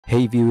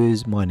Hey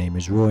viewers, my name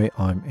is Roy.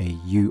 I'm a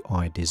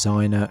UI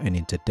designer, and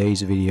in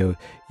today's video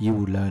you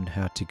will learn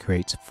how to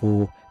create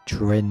 4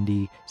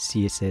 trendy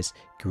CSS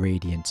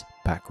gradient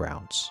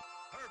backgrounds.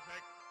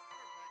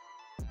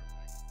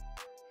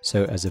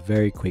 So as a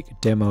very quick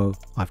demo,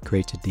 I've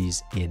created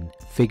these in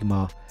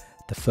Figma.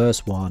 The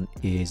first one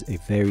is a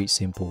very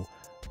simple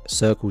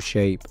circle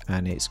shape,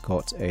 and it's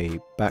got a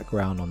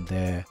background on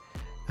there,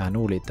 and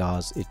all it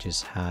does, it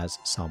just has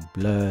some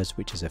blurs,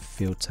 which is a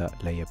filter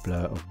layer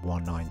blur of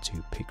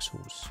 192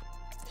 pixels.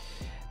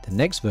 The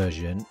next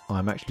version,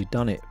 I'm actually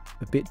done it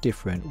a bit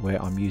different, where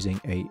I'm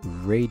using a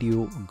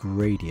radial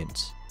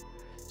gradient.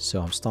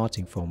 So I'm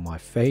starting from my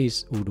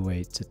face all the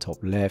way to top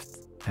left,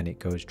 and it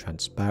goes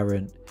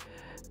transparent,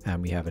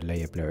 and we have a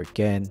layer blur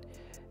again.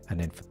 And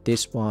then for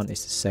this one,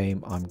 it's the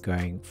same. I'm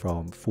going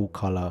from full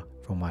color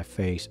from my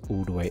face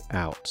all the way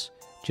out,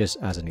 just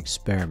as an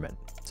experiment.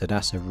 So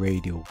that's a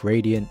radial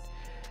gradient.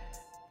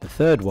 The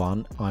third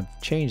one, I've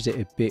changed it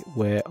a bit,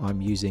 where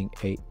I'm using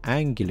a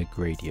angular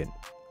gradient.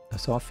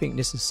 So I think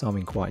this is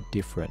something quite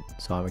different.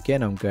 So I'm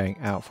going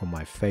out from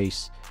my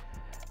face,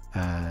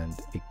 and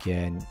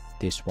again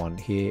this one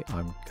here,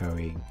 I'm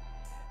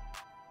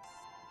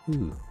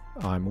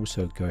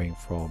also going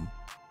from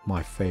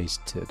my face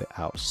to the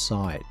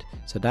outside.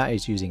 So that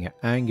is using an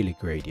angular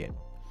gradient.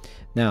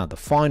 Now the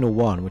final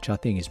one, which I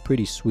think is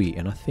pretty sweet,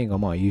 and I think I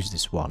might use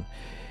this one,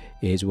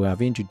 is where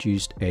I've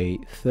introduced a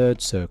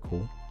third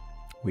circle,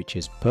 which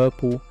is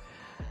purple,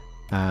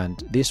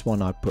 and this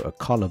one I put a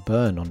color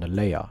burn on the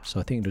layer. So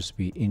I think this would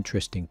be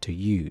interesting to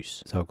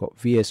use. So I've got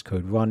VS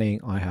Code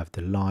running, I have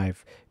the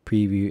live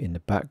preview in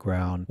the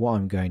background. What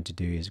I'm going to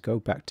do is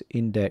go back to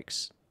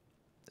index.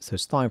 So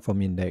starting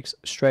from index,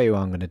 straight away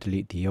I'm going to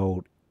delete the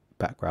old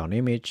background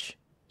image.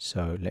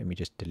 So let me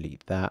just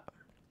delete that.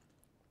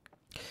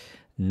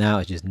 Now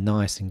it's just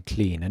nice and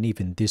clean, and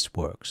even this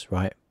works,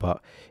 right?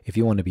 But if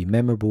you want to be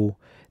memorable,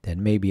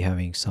 then maybe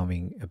having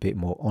something a bit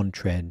more on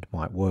trend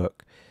might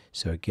work.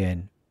 So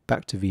again,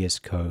 back to VS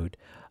Code,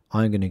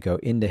 I'm going to go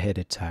in the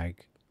header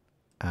tag,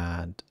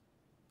 and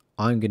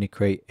I'm going to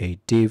create a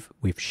div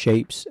with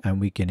shapes, and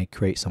we're going to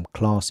create some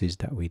classes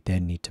that we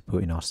then need to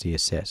put in our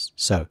CSS.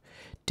 So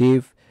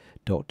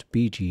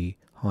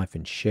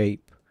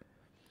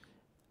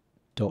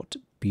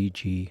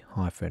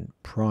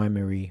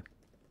div.bg-shape.bg-primary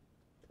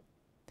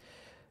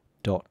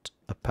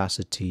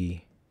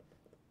opacity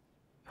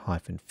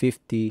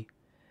 -50,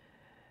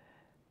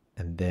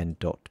 and then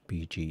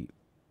 .bg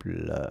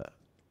blur,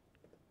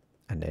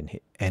 and then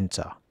hit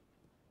enter.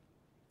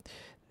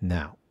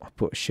 Now I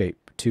put a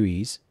shape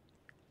 2e's,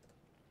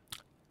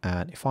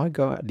 and if I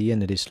go at the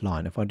end of this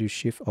line, if I do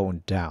Shift O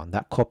and down,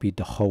 that copied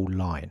the whole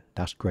line.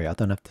 That's great. I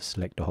don't have to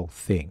select the whole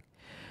thing.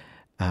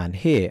 And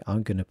here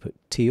I'm going to put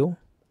teal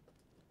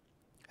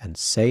and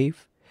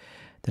save.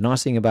 The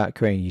nice thing about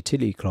creating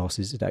utility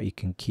classes is that you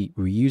can keep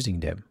reusing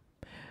them.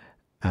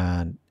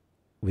 And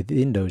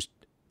within those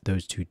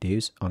two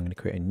divs, I'm going to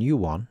create a new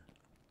one,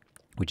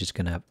 which is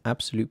going to have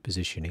absolute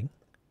positioning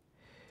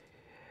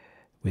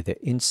with an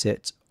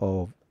inset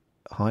of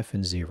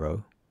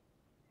 -0.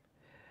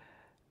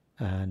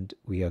 And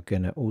we are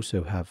going to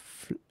also have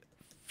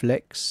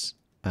flex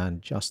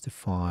and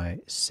justify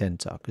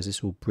center, because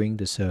this will bring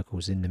the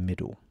circles in the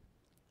middle.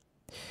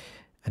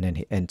 And then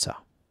hit enter.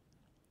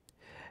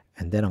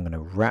 And then I'm going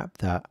to wrap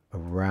that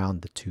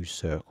around the 2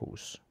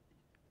 circles.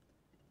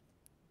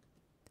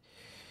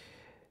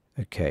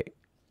 Okay,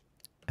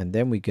 and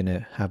then we're going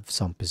to have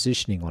some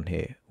positioning on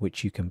here,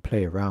 which you can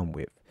play around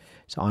with.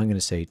 So I'm going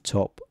to say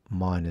top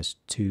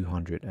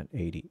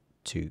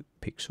 -282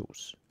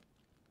 pixels.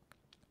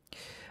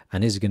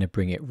 And this is going to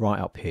bring it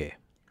right up here.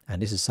 And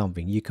this is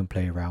something you can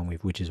play around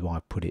with, which is why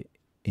I put it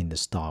in the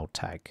style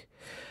tag,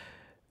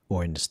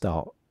 or in the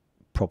style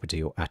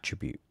property or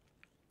attribute.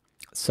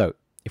 So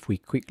if we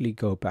quickly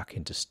go back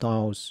into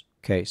styles,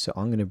 okay, so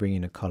I'm going to bring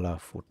in a color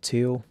for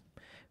teal.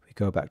 If we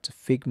go back to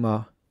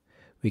Figma,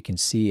 we can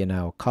see in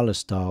our color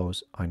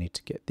styles, I need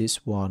to get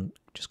this one,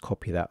 just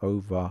copy that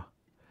over,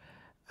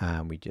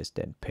 and we just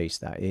then paste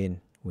that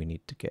in. We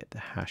need to get the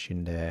hash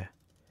in there.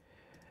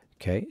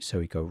 Okay, so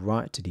we go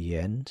right to the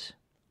end.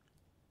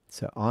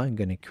 So I'm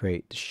going to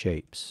create the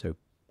shapes. So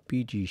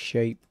BG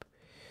shape,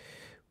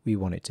 we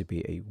want it to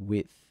be a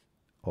width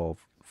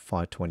of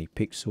 520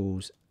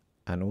 pixels.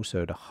 And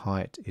also the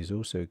height is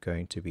also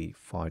going to be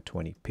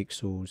 520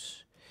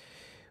 pixels.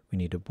 We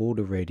need a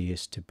border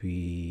radius to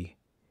be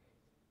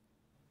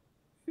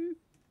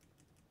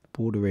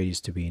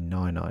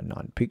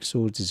 999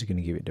 pixels. This is going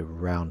to give it the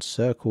round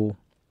circle.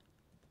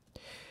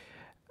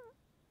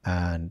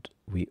 And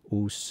we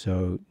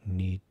also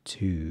need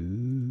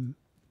to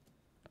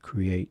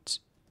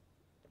create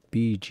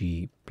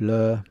BG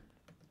blur.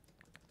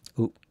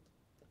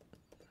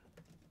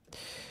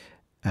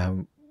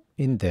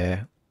 In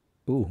there,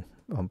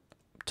 I'm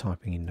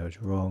typing in those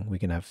wrong. We're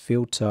going to have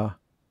filter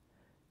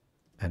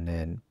and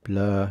then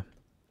blur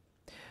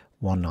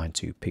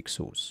 192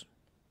 pixels.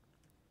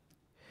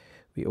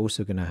 We're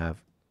also going to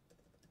have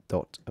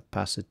dot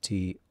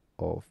opacity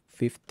of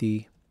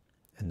 50,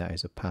 and that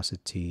is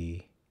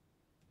opacity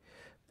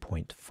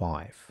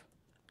 0.5.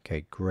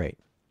 Okay, great.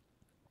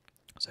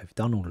 So I've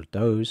done all of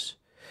those,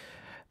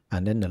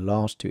 and then the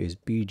last two is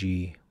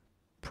BG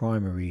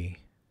primary,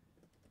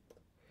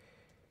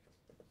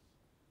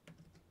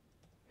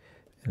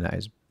 and that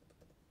is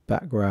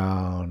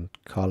background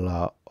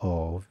color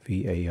of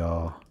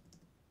VAR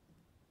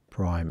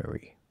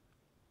primary.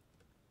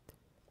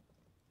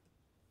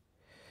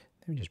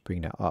 Let me just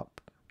bring that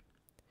up,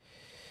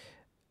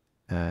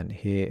 and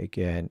here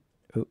again,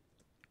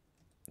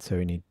 so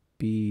we need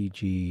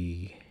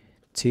BG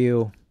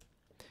teal,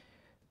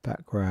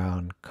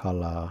 background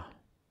color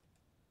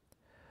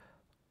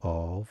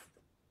of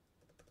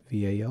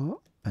VAR,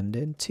 and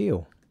then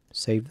teal.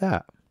 Save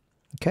that.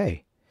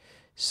 Okay,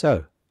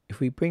 so if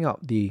we bring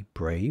up the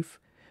Brave,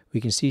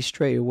 we can see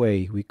straight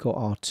away we got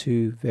our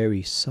two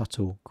very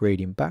subtle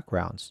gradient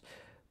backgrounds,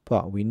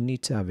 but we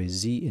need to have a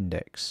Z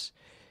index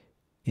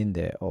in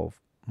there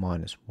of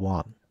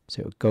 -1,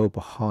 so it will go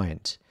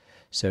behind.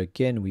 So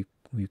again,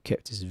 we've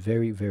kept this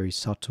very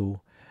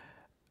subtle,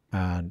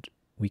 and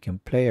we can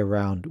play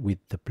around with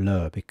the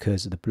blur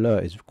because the blur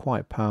is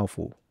quite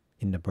powerful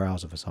in the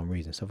browser for some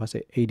reason. So if I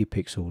say 80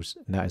 pixels,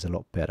 that is a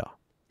lot better.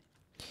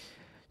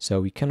 So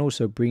we can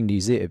also bring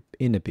these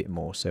in a bit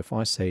more. So if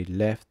I say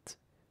left,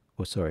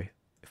 or sorry,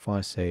 if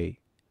I say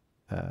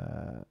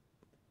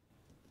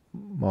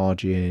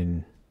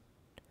margin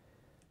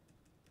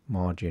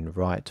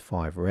right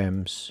 5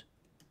 rems,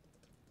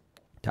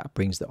 that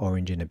brings the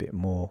orange in a bit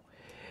more.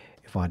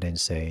 If I then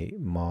say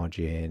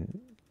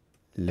margin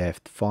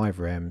left 5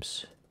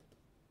 rems,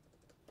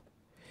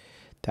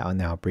 that will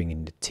now bring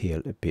in the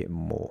teal a bit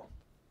more.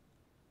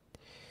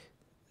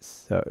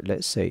 So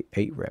let's say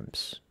 8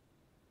 rems.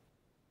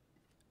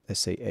 Let's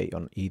say 8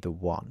 on either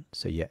one.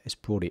 So yeah, it's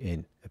brought it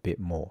in a bit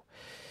more.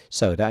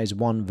 So that is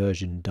one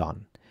version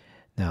done.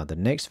 Now the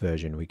next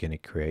version we're going to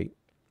create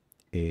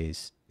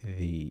is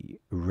the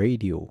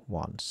radial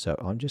one. So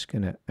I'm just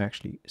going to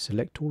actually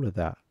select all of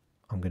that.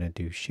 I'm going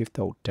to do Shift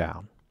Alt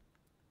down,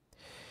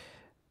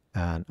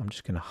 and I'm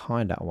just going to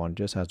hide that one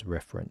just as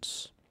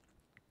reference.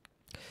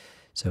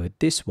 So with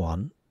this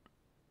one,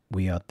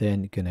 we are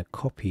then going to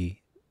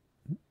copy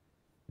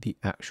the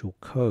actual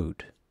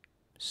code.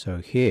 So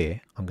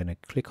here I'm going to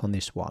click on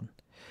this one,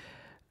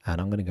 and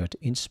I'm going to go to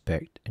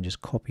inspect and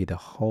just copy the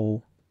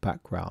whole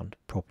background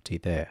property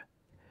there.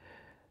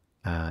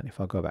 And if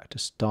I go back to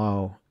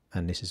style,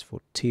 and this is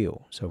for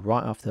teal, so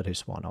right after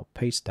this one I'll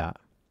paste that,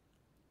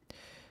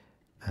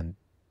 and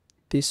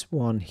this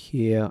one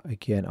here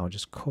again I'll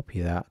just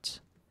copy that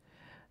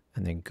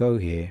and then go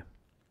here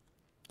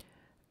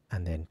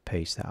and then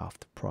paste that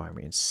after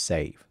primary and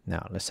save.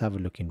 Now let's have a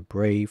look in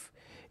Brave.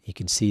 You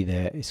can see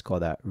there it's got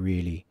that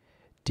really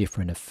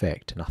different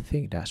effect, and I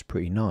think that's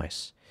pretty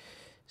nice.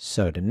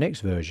 So the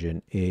next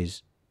version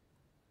is,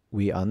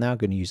 we are now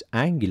going to use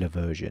angular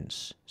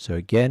versions. So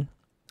again,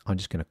 I'm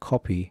just going to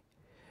copy,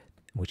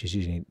 which is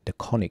using the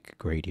conic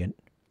gradient,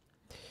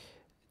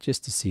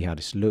 just to see how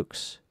this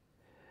looks.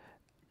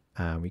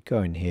 And we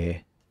go in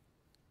here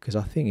because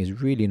I think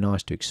it's really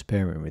nice to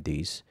experiment with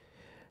these.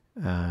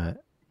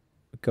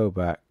 Go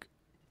back.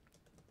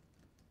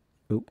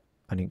 Oh,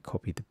 I didn't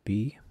copy the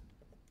B.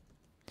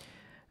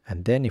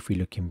 And then if we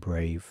look in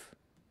Brave,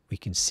 we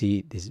can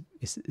see this,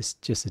 it's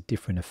just a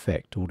different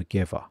effect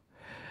altogether.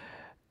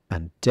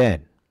 And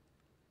then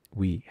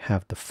we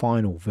have the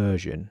final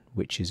version,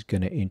 which is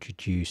going to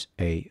introduce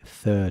a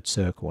third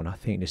circle, and I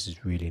think this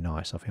is really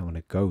nice. I think I'm going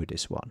to go with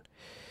this one.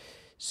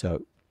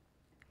 So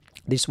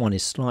this one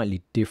is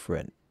slightly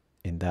different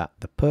in that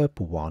the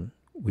purple one,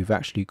 we've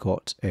actually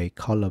got a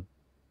color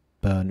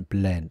burn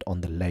blend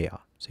on the layer.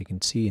 So you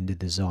can see in the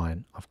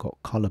design I've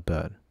got color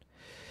burn.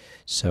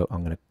 So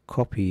I'm going to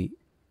copy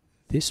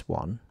this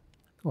one,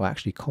 or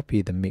actually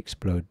copy the mix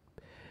blend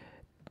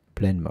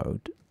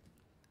mode,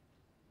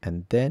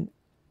 and then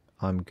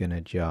I'm going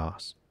to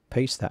just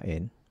paste that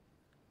in.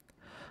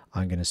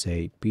 I'm going to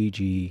say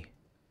BG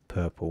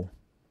purple,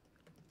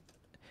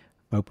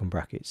 open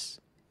brackets,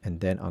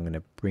 and then I'm going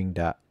to bring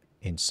that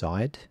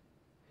inside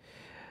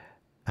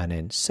and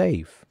then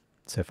save.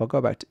 So if I go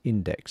back to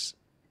index,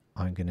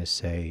 I'm going to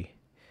say,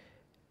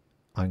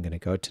 I'm going to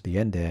go to the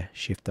end there,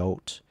 Shift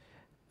Alt,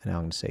 and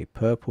I'm going to say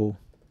purple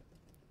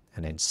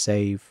and then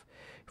save.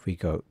 If we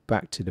go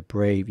back to the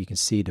Brave, you can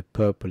see the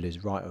purple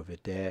is right over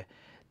there.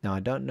 Now I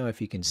don't know if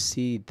you can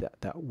see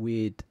that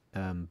weird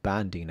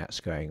banding that's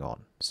going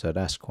on, so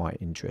that's quite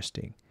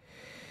interesting.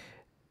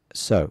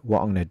 So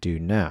what I'm going to do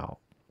now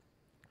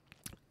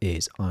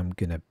is I'm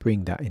going to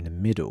bring that in the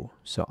middle.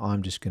 So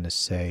I'm just going to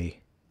say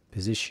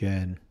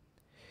position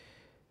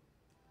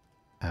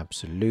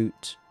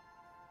absolute,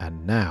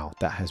 and now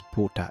that has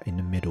brought that in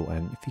the middle,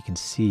 and if you can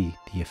see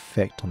the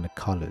effect on the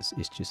colors,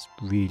 it's just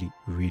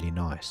really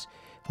nice.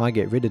 If I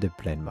get rid of the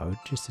blend mode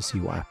just to see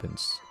what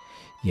happens,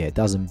 yeah, it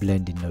doesn't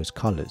blend in those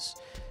colors.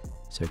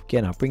 So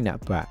again, I'll bring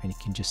that back and you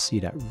can just see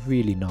that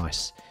really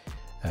nice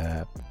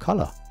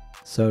color.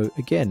 So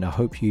again, I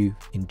hope you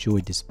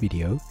enjoyed this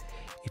video.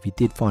 If you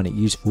did find it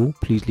useful,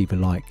 please leave a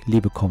like,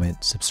 leave a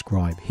comment,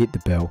 subscribe, hit the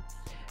bell,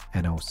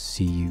 and I'll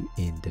see you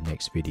in the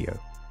next video.